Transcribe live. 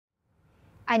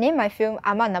I named my film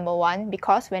Ama Number 1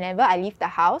 because whenever I leave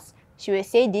the house, she will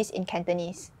say this in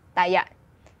Cantonese, Tayat,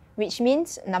 which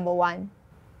means number 1.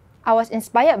 I was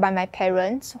inspired by my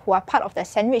parents who are part of the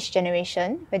sandwich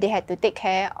generation where they had to take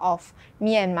care of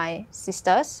me and my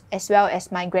sisters as well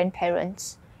as my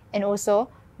grandparents. And also,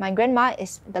 my grandma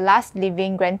is the last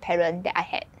living grandparent that I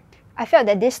had. I felt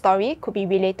that this story could be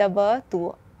relatable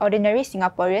to ordinary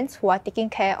Singaporeans who are taking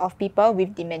care of people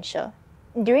with dementia.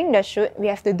 During the shoot, we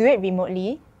have to do it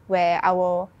remotely, where I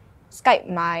will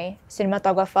Skype my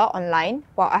cinematographer online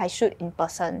while I shoot in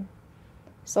person.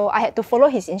 So I had to follow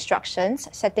his instructions,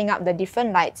 setting up the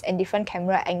different lights and different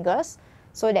camera angles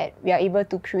so that we are able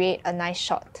to create a nice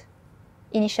shot.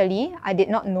 Initially, I did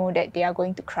not know that they are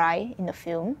going to cry in the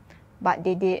film, but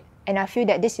they did. And I feel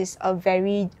that this is a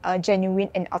very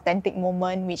genuine and authentic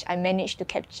moment which I managed to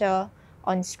capture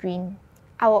on screen.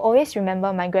 I will always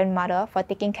remember my grandmother for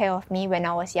taking care of me when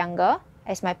I was younger,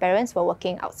 as my parents were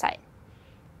working outside.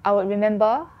 I would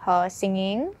remember her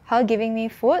singing, her giving me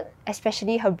food,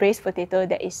 especially her braised potato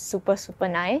that is super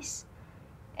nice,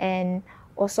 and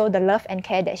also the love and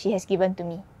care that she has given to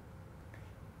me.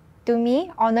 To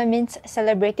me, honor means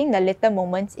celebrating the little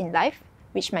moments in life,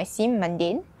 which might seem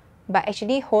mundane, but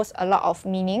actually holds a lot of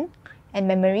meaning and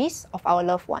memories of our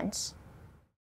loved ones.